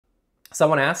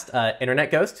Someone asked,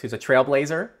 Internet Ghost, who's a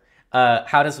trailblazer,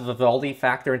 how does Vivaldi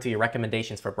factor into your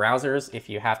recommendations for browsers if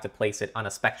you have to place it on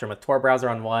a spectrum with Tor browser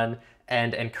on one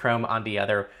end and Chrome on the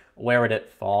other? Where would it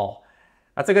fall?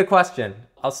 That's a good question.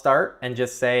 I'll start and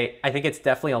just say I think it's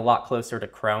definitely a lot closer to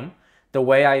Chrome. The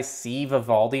way I see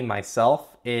Vivaldi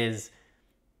myself is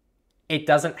it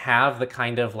doesn't have the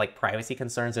kind of like privacy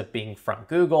concerns of being from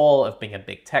Google, of being a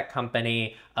big tech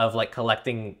company, of like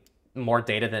collecting more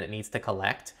data than it needs to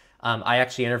collect. I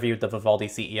actually interviewed the Vivaldi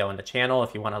CEO on the channel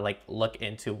if you want to like look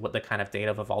into what the kind of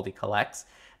data Vivaldi collects.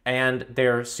 And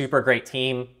they're a super great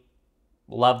team.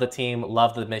 Love the team,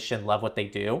 love the mission, love what they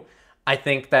do. I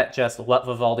think that just what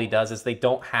Vivaldi does is they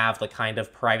don't have the kind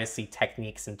of privacy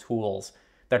techniques and tools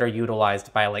that are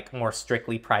utilized by like more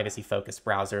strictly privacy focused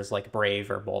browsers like Brave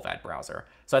or Bolvad browser.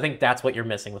 So I think that's what you're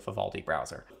missing with Vivaldi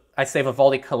browser. I say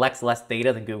Vivaldi collects less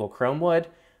data than Google Chrome would,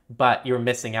 but you're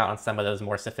missing out on some of those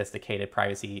more sophisticated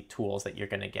privacy tools that you're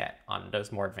going to get on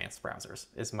those more advanced browsers,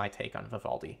 is my take on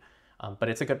Vivaldi. But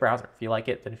it's a good browser. If you like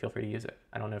it, then feel free to use it.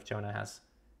 I don't know if Jonah has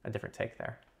a different take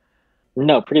there.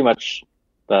 No, pretty much,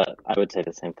 but I would say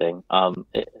the same thing.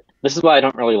 This is why I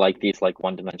don't really like these like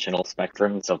one-dimensional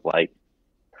spectrums of like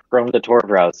from the Tor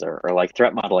browser or like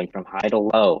threat modeling from high to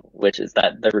low, which is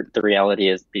that the reality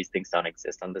is these things don't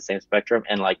exist on the same spectrum.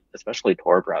 And like, especially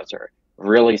Tor browser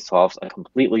really solves a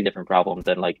completely different problem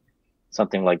than like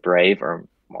something like Brave or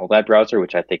Molvad browser,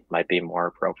 which I think might be more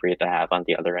appropriate to have on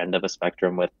the other end of a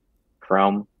spectrum with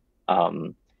Chrome.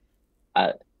 Um,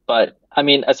 uh, but I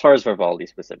mean, as far as Vivaldi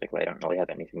specifically, I don't really have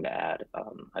anything to add.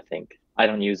 I think I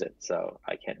don't use it, so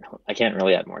I can't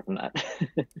really add more than that.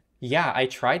 Yeah, I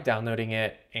tried downloading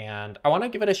it and I want to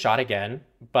give it a shot again,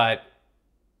 but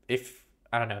if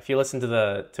I don't know, if you listen to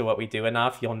the to what we do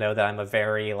enough, you'll know that I'm a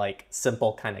very like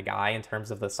simple kind of guy in terms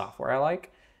of the software I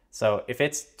like. So if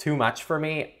it's too much for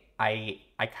me, I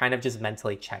kind of just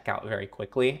mentally check out very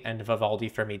quickly, and Vivaldi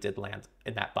for me did land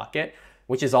in that bucket,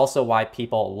 which is also why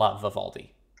people love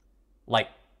Vivaldi. Like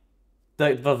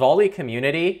the Vivaldi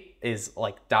community is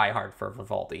like diehard for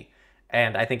Vivaldi.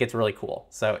 And I think it's really cool.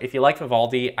 So if you like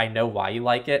Vivaldi, I know why you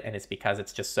like it, and it's because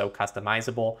it's just so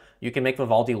customizable. You can make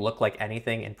Vivaldi look like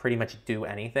anything and pretty much do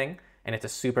anything, and it's a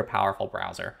super powerful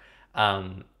browser.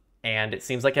 And it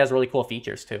seems like it has really cool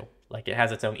features too. Like it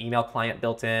has its own email client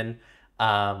built in.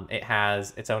 It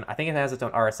has its own, I think it has its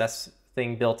own RSS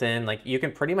thing built in. Like you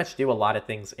can pretty much do a lot of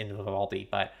things in Vivaldi,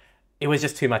 but it was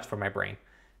just too much for my brain.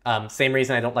 Same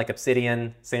reason I don't like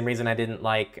Obsidian. Same reason I didn't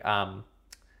like,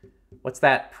 what's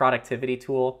that productivity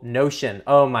tool? Notion.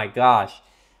 Oh my gosh.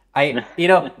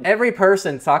 Every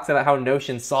person talks about how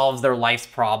Notion solves their life's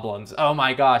problems. Oh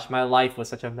my gosh, my life was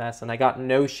such a mess and I got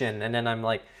Notion. And then I'm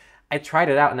like, I tried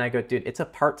it out and I go, dude, it's a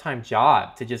part-time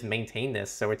job to just maintain this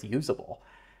so it's usable.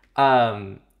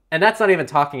 And that's not even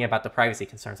talking about the privacy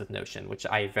concerns with Notion, which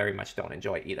I very much don't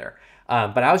enjoy either.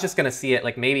 But I was just going to see it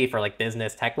like maybe for like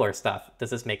business Techlore stuff. Does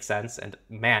this make sense? And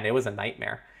man, it was a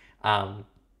nightmare.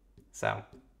 So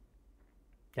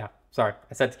yeah, sorry.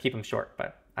 I said to keep them short,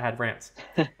 but I had rants.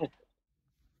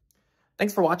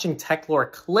 Thanks for watching Techlore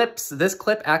Clips. This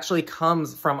clip actually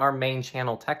comes from our main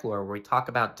channel, Techlore, where we talk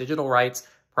about digital rights,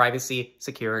 privacy,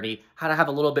 security, how to have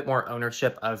a little bit more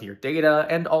ownership of your data,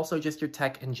 and also just your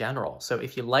tech in general. So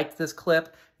if you liked this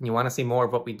clip and you want to see more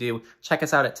of what we do, check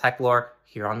us out at Techlore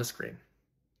here on the screen.